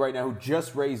Anthony right now, who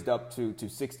just raised up to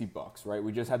 $60, right?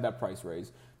 We just had that price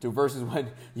raise, to versus when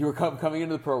you were coming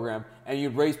into the program and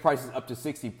you'd raised prices up to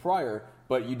 60 prior,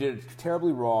 but you did it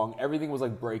terribly wrong. Everything was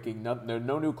like breaking. There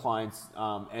no new clients,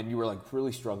 and you were like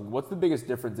really struggling. What's the biggest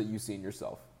difference that you see in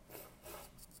yourself?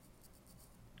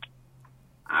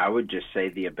 I would just say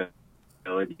the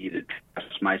ability to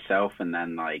trust myself, and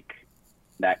then like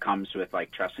that comes with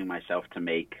like trusting myself to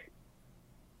make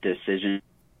decisions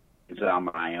on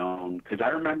my own. Because I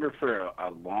remember for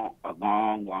a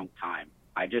long time,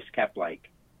 I just kept like,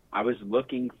 I was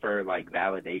looking for like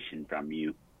validation from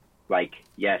you. Like,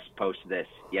 yes, post this.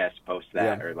 Yes, post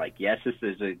that. Yeah. Or like, yes, this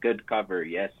is a good cover.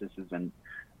 Yes, this isn't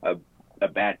a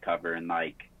bad cover. And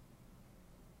like,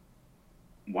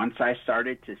 once I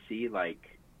started to see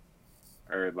like,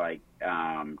 or like,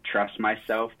 trust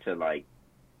myself to like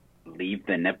leave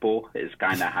the nipple is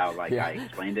kind of how like I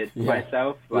explained it to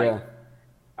myself. Like,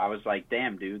 I was like,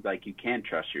 damn, dude, like you can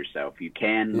trust yourself. You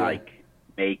can like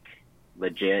make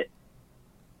legit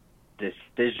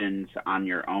decisions on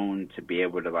your own to be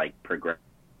able to like progress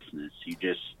business.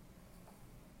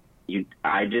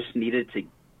 I just needed to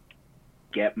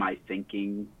get my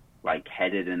thinking like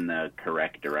headed in the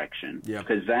correct direction. Yeah.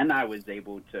 Because then I was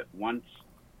able to once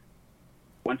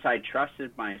I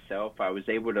trusted myself, I was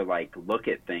able to like look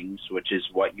at things, which is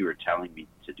what you were telling me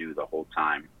to do the whole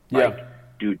time. Like,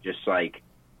 dude, just like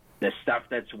the stuff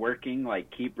that's working, like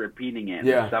keep repeating it. And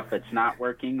Yeah. the stuff that's not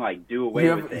working, like do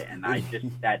away with it. And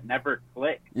that never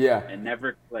clicked. Yeah. It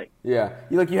never clicked. Yeah,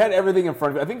 you had everything in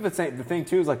front of you. I think the thing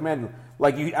too is like, man,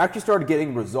 like you actually started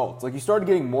getting results. Like you started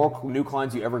getting more new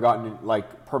clients you ever gotten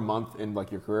like per month in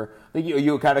like your career. I think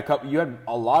you had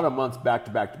a lot of months back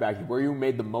to back to back where you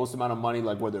made the most amount of money,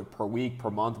 like whether per week, per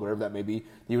month, whatever that may be, that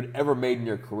you had ever made in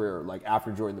your career, like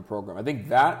after joining the program. I think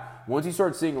that once you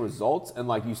start seeing results and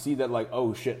like you see that like,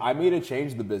 oh shit, I made a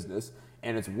change in the business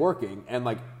and it's working, and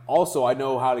like also I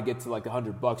know how to get to like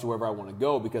 $100 or wherever I want to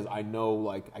go because I know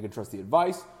like I can trust the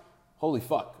advice. Holy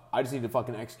fuck, I just need to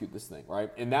fucking execute this thing,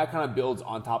 right? And that kind of builds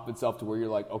on top of itself to where you're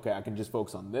like, okay, I can just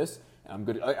focus on this, and I'm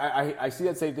good. I see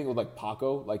that same thing with like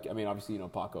Paco. Like, I mean, obviously, you know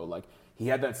Paco. Like, he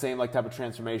had that same like type of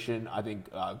transformation. I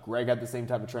think Greg had the same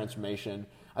type of transformation.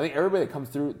 I think everybody that comes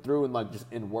through and like just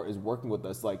is working with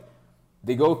us, like,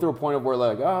 they go through a point of where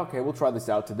like, oh, okay, we'll try this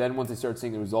out. To then once they start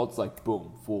seeing the results, like,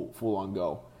 boom, full on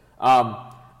go.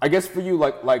 I guess for you,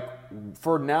 like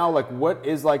for now, like what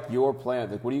is like your plan?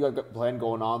 Like what do you got plan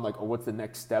going on? Like, or what's the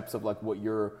next steps of like what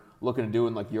you're looking to do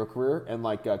in like your career? And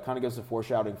like kind of give us a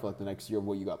foreshadowing for like the next year of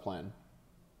what you got planned.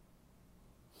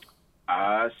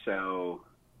 So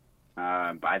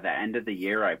by the end of the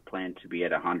year, I plan to be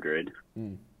at 100.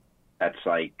 That's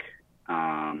like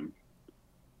the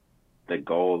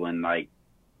goal, and like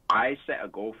I set a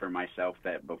goal for myself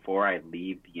that before I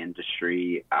leave the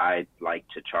industry, I'd like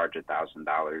to charge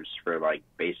 $1,000 for like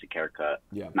basic haircut.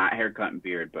 Yeah. Not haircut and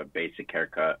beard, but basic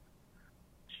haircut.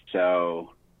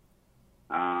 So,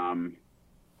 yeah,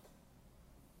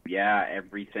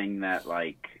 everything that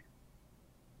like,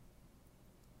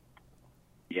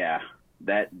 yeah,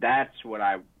 that's what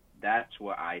I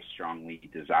strongly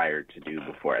desire to do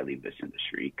before I leave this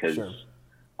industry. 'Cause, Sure.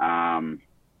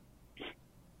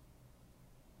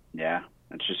 Yeah,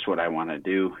 that's just what I want to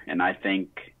do. And I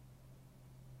think,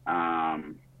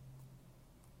 to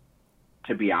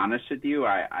be honest with you,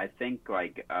 I think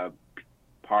like a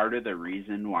part of the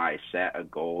reason why I set a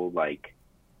goal, like,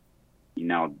 you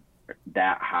know,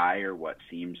 that high or what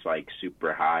seems like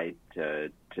super high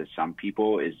to some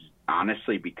people is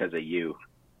honestly because of you.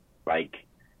 Like,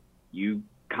 you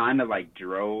kind of like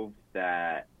drove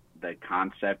the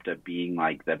concept of being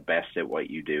like the best at what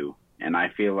you do. And I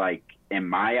feel like in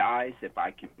my eyes, if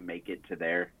I can make it to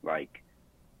there, like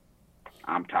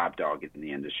I'm top dog in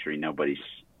the industry. Nobody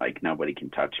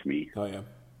can touch me. Oh yeah.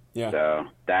 Yeah. So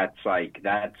that's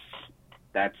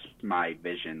my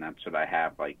vision. That's what I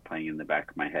have like playing in the back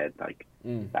of my head, like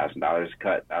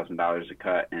 $1,000 a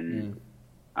cut. And,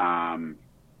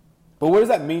 but what does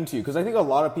that mean to you? Because I think a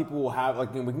lot of people will have,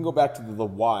 like, we can go back to the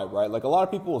why, right? Like, a lot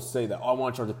of people will say that, oh, I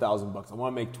want to charge $1,000. I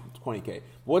want to make $20K.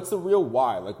 What's the real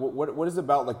why? Like, what is it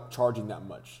about, like, charging that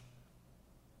much?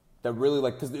 That really,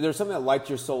 like, because there's something that lights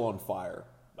your soul on fire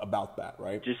about that,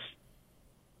 right?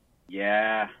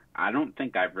 Yeah, I don't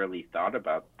think I've really thought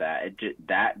about that.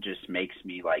 That just makes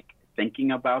me, like,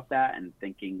 thinking about that and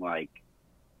thinking, like,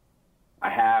 I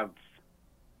have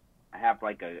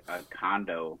like, a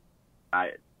condo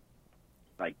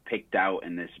like picked out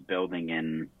in this building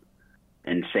in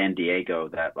San Diego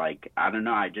that like, I don't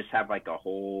know, I just have like a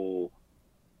whole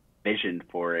vision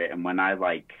for it. And when I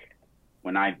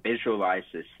visualize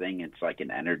this thing, it's like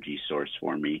an energy source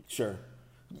for me. Sure.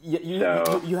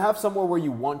 You have somewhere where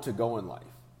you want to go in life.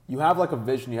 You have like a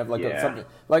vision. You have like something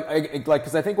like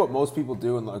because I think what most people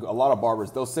do, and like a lot of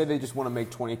barbers, they'll say they just want to make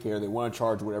 $20K or they want to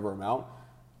charge whatever amount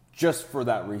just for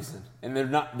that reason, and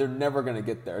they're never going to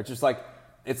get there.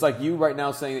 It's like you right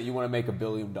now saying that you want to make $1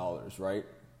 billion, right?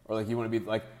 Or like you want to be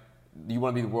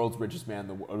the world's richest man,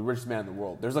 the richest man in the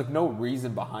world. There's like no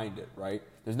reason behind it, right?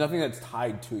 There's nothing that's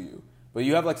tied to you. But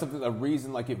you have like a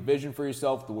reason, like a vision for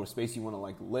yourself, the space you want to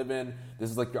like live in. This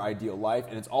is like your ideal life,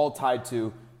 and it's all tied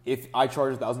to, if I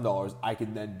charge $1,000, I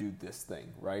can then do this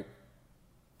thing, right?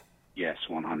 Yes,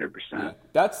 100%. Yeah.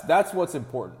 That's what's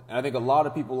important, and I think a lot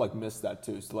of people like miss that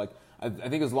too. So like, I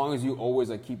think as long as you always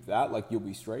like keep that, like you'll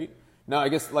be straight. Now, I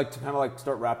guess like to kind of like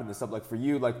start wrapping this up, like for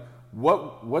you, like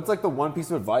what's like the one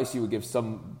piece of advice you would give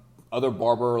some other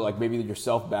barber, like maybe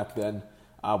yourself back then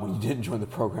when you didn't join the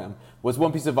program? What's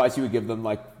one piece of advice you would give them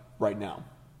like right now?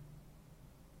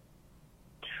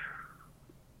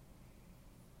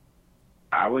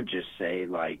 I would just say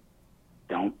like,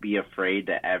 don't be afraid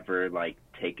to ever like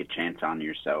take a chance on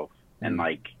yourself and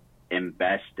like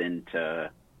invest into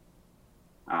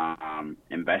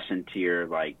your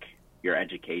like your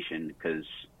education, because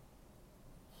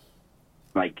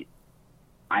like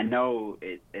I know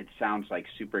it sounds like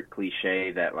super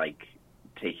cliche that like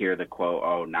to hear the quote,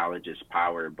 oh, knowledge is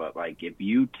power, but like if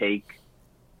you take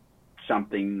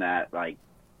something that like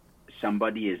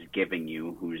somebody is giving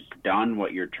you who's done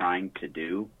what you're trying to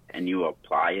do and you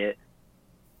apply it,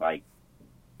 like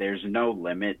there's no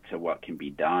limit to what can be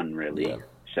done really. Yeah.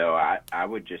 So I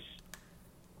would just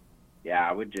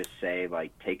say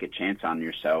like take a chance on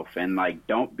yourself and like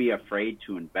don't be afraid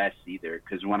to invest either.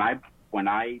 Because when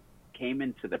I came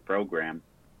into the program,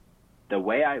 the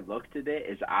way I looked at it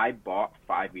is I bought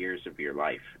 5 years of your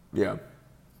life. Yeah.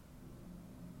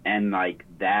 And like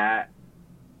that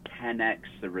 10x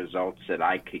the results that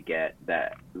I could get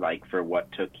that like for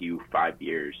what took you 5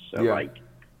 years. So like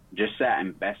just that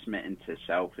investment into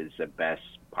self is the best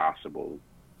possible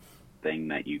thing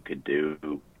that you could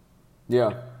do.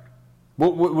 Yeah.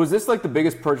 Well, was this like the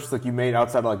biggest purchase like you made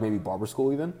outside of like maybe barber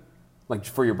school even? Like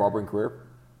for your barbering career?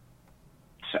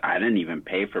 So I didn't even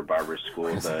pay for barber school.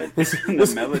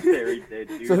 The military did,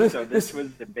 dude. So this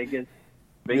was the biggest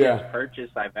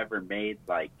purchase I've ever made.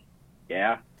 Like,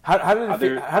 yeah. How did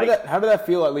that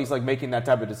feel? At least like making that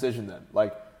type of decision then.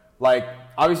 Like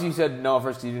obviously you said no at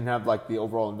first because you didn't have like the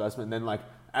overall investment. And then like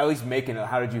at least making it.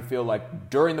 How did you feel like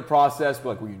during the process?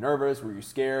 Like were you nervous? Were you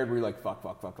scared? Were you like fuck?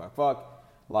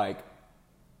 Like.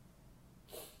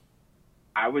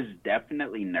 I was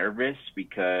definitely nervous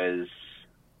because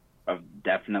of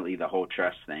definitely the whole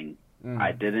trust thing.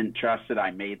 I didn't trust that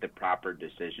I made the proper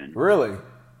decision. Really?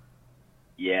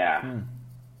 Yeah.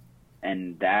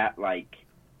 And that, like,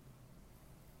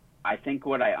 I think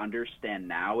what I understand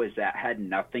now is that had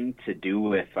nothing to do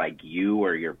with, like, you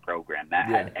or your program. That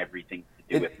had everything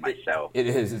to do with myself. It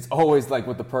is. It's always, like,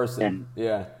 with the person. And,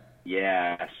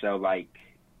 yeah. So, like,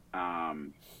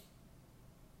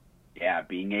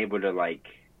 being able to, like,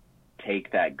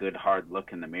 take that good hard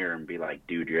look in the mirror and be like,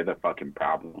 dude, you're the fucking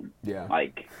problem. Yeah.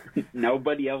 Like,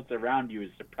 nobody else around you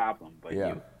is the problem but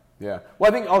you. Yeah.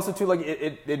 Well, I think also, too, like,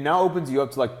 it now opens you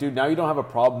up to, like, dude, now you don't have a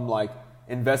problem, like,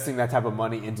 investing that type of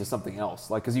money into something else.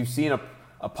 Like, because you've seen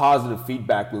a positive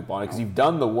feedback loop on it because you've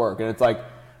done the work. And it's like,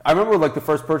 I remember, like, the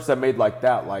first purchase I made like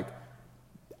that, like,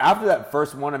 after that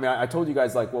first one, I mean, I told you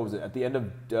guys, like, what was it? At the end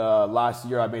of last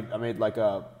year, I made like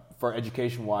for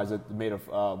education-wise, I made a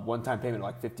one-time payment of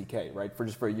like $50K, right?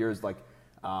 For a year's like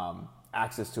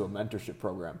access to a mentorship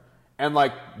program. And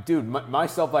like, dude,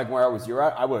 myself, like where I was you're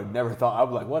at, I would have never thought, I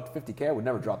was like, what, $50K? I would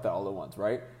never drop that all at once,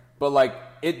 right? But like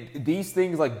these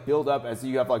things like build up as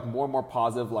you have like more and more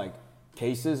positive like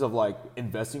cases of like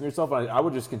investing yourself. And I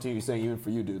would just continue saying, even for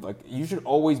you, dude, like you should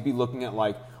always be looking at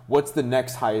like, what's the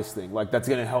next highest thing? Like that's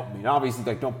going to help me. And obviously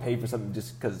like don't pay for something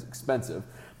just because it's expensive.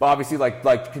 But obviously,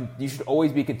 you should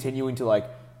always be continuing to like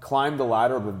climb the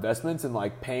ladder of investments and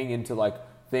like paying into like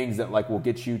things that like will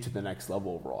get you to the next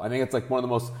level overall. I think it's like one of the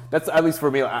most. That's at least for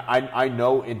me. I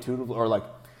know intuitively, or like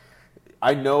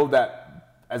I know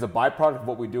that as a byproduct of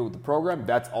what we do with the program,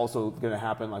 that's also going to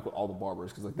happen like with all the barbers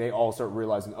because like they all start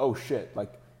realizing, oh shit,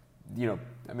 like you know,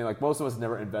 I mean, like most of us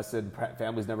never invested,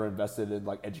 families never invested in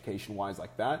like education wise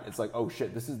like that. It's like, oh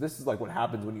shit, this is like what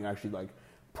happens when you actually like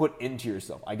put into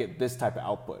yourself. I get this type of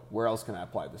output. Where else can I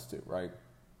apply this to, right?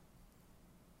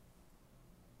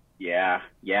 Yeah.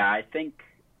 I think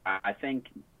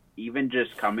even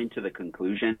just coming to the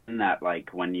conclusion that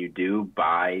like when you do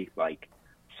buy like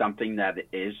something that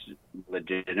is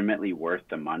legitimately worth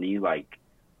the money, like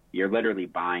you're literally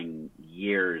buying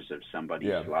years of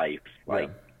somebody's life. Like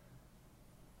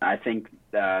I think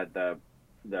the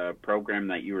program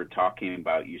that you were talking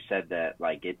about, you said that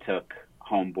like it took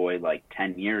Homeboy like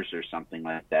 10 years or something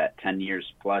like that, 10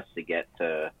 years plus to get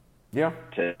to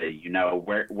you know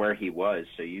where he was.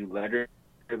 So you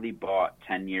literally bought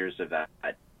 10 years of that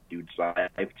dude's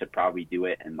life to probably do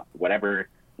it, and whatever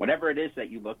it is that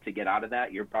you look to get out of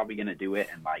that, you're probably going to do it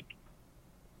in like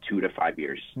 2 to 5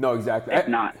 years. No, exactly. If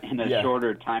not in a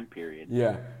shorter time period.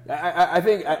 Yeah. I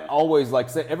think I always like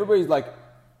say everybody's like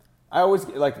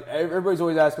everybody's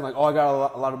always asking like, oh, I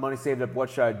got a lot of money saved up. What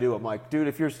should I do? I'm like, dude,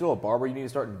 if you're still a barber, you need to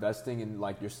start investing in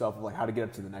like yourself, like how to get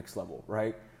up to the next level,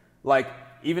 right? Like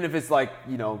even if it's like,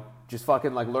 you know, just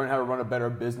fucking like learn how to run a better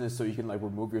business so you can like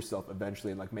remove yourself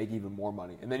eventually and like make even more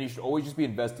money. And then you should always just be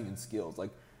investing in skills.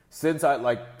 Like since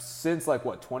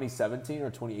what 2017 or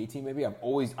 2018 maybe,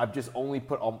 I've just only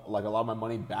put like a lot of my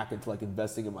money back into like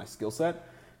investing in my skill set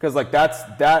because like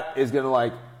that is gonna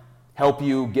like help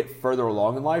you get further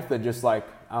along in life than just like,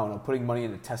 I don't know, putting money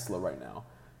into Tesla right now.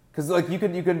 Because like you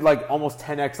could like almost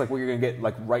 10x like what you're gonna get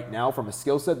like right now from a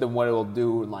skill set than what it'll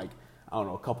do in like, I don't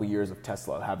know, a couple years of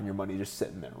Tesla, having your money just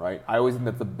sitting there, right? I always think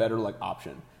that's the better like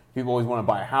option. people always want to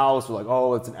buy a house or like,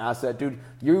 oh, it's an asset. Dude,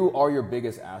 you are your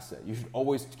biggest asset. You should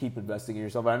always keep investing in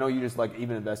yourself. And I know you just like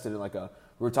even invested in like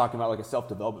we were talking about like a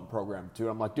self-development program too.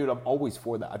 I'm like, dude, I'm always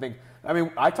for that.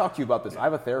 I talked to you about this. I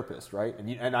have a therapist, right?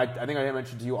 And I think I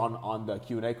mentioned to you on the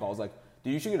Q&A calls, like,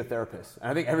 dude, you should get a therapist.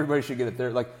 And I think everybody should get a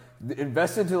therapist. Like,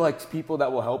 invest into like people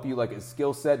that will help you, like a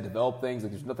skill set, develop things.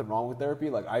 Like, there's nothing wrong with therapy.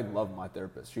 Like, I love my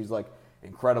therapist. She's like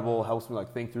incredible, helps me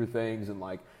like think through things and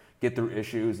like get through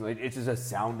issues. And like, it's just a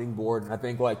sounding board. And I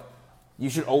think like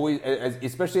you should always,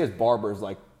 especially as barbers,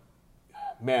 like,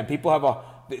 man, people have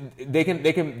they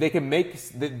can make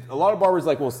a lot of barbers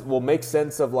like will make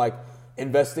sense of like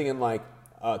investing in like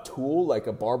a tool, like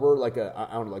a barber, like I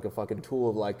don't know, like a fucking tool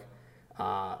of like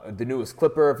the newest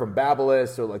clipper from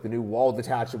Babyliss or like the new wall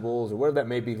detachables or whatever that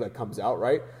may be, like comes out,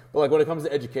 right? But like when it comes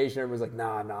to education, everyone's like,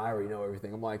 nah, I already know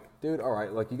everything. I'm like, dude, all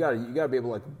right, like you gotta be able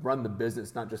to like run the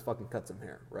business, not just fucking cut some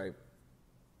hair, right?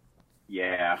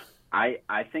 Yeah,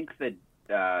 I think that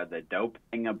the dope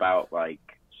thing about like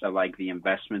the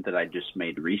investment that I just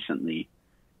made recently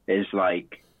is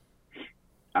like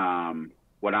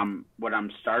what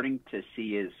I'm starting to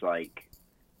see is like,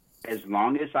 as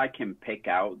long as I can pick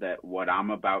out that what I'm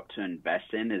about to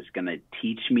invest in is going to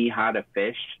teach me how to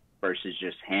fish versus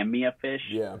just hand me a fish,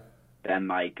 yeah, then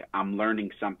like I'm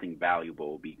learning something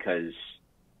valuable. Because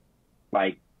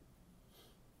like,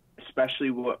 especially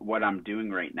what I'm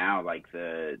doing right now, like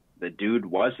the dude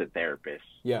was a therapist.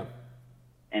 Yeah.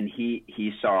 And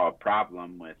he saw a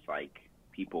problem with like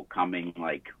people coming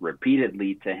like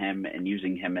repeatedly to him and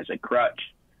using him as a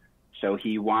crutch. So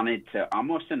he wanted to,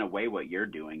 almost in a way what you're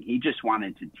doing, he just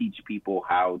wanted to teach people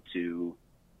how to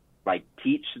like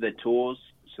teach the tools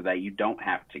so that you don't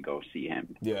have to go see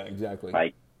him. Yeah, exactly.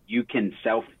 Like you can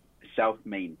self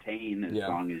maintain as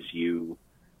long as you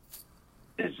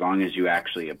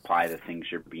actually apply the things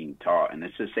you're being taught. And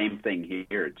it's the same thing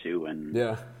here too. And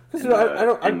yeah.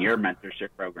 In your mentorship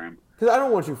program. Because I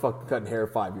don't want you fucking cutting hair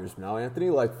 5 years from now, Anthony.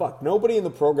 Like, fuck, nobody in the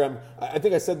program. I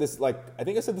think I said this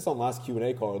on last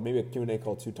Q&A call, or maybe a Q&A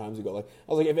call 2 times ago. Like,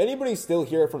 I was like, if anybody's still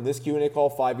here from this Q&A call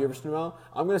 5 years from now,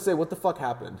 I'm gonna say, what the fuck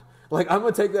happened? Like, I'm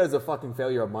gonna take that as a fucking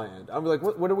failure on my end. I'm like,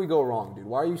 what did we go wrong, dude?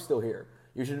 Why are you still here?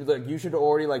 You should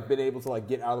already like been able to like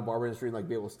get out of the barber industry and like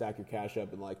be able to stack your cash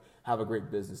up and like have a great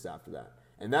business after that.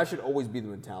 And that should always be the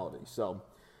mentality. So.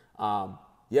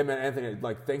 Yeah, man, Anthony,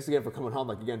 like, thanks again for coming on.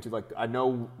 Like, again, to, like, I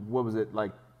know, what was it,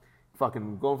 like,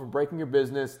 fucking going from breaking your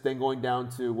business, then going down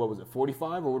to, what was it,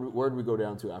 45? Or where did we go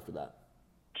down to after that?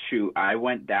 Shoot, I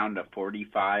went down to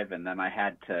 45, and then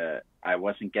I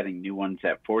wasn't getting new ones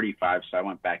at 45, so I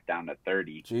went back down to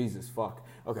 30. Jesus, fuck.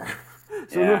 Okay.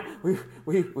 So yeah.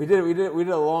 we did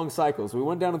a long cycle. So we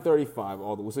went down to 35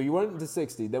 so you went to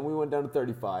 60, then we went down to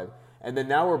 35, and then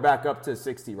now we're back up to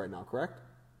 60 right now, correct?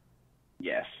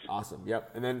 Yes. Awesome.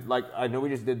 Yep. And then, like, I know we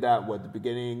just did that, the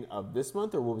beginning of this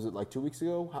month, or what was it, like 2 weeks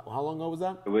ago? How long ago was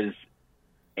that? It was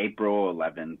April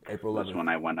 11th. April 11th. Was when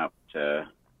I went up to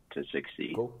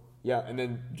 60. Cool. Yeah, and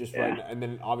then and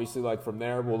then obviously, like, from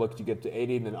there, we'll look to get to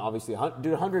 80, and then obviously,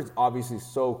 dude, 100 is obviously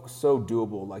so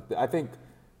doable. Like, I think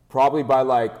probably by,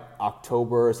 like,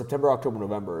 September, October,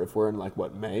 November, if we're in, like,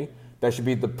 May, that should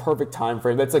be the perfect time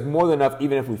frame. That's, like, more than enough,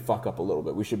 even if we fuck up a little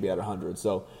bit. We should be at 100.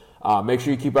 So, make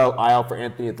sure you keep an eye out for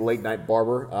Anthony at the Late Night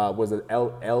Barber. Was it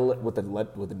L with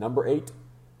the number 8?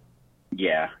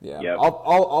 Yeah. Yeah. Yep.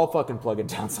 I'll fucking plug it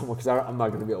down somewhere because I'm not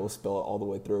going to be able to spell it all the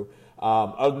way through.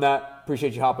 Other than that,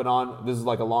 appreciate you hopping on. This is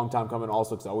like a long time coming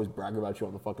also because I always brag about you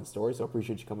on the fucking story. So I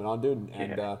appreciate you coming on, dude.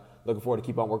 And looking forward to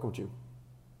keep on working with you.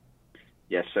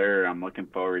 Yes, sir. I'm looking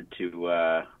forward to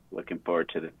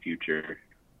the future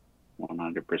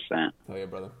 100%. Oh, yeah,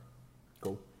 brother.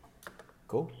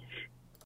 Cool.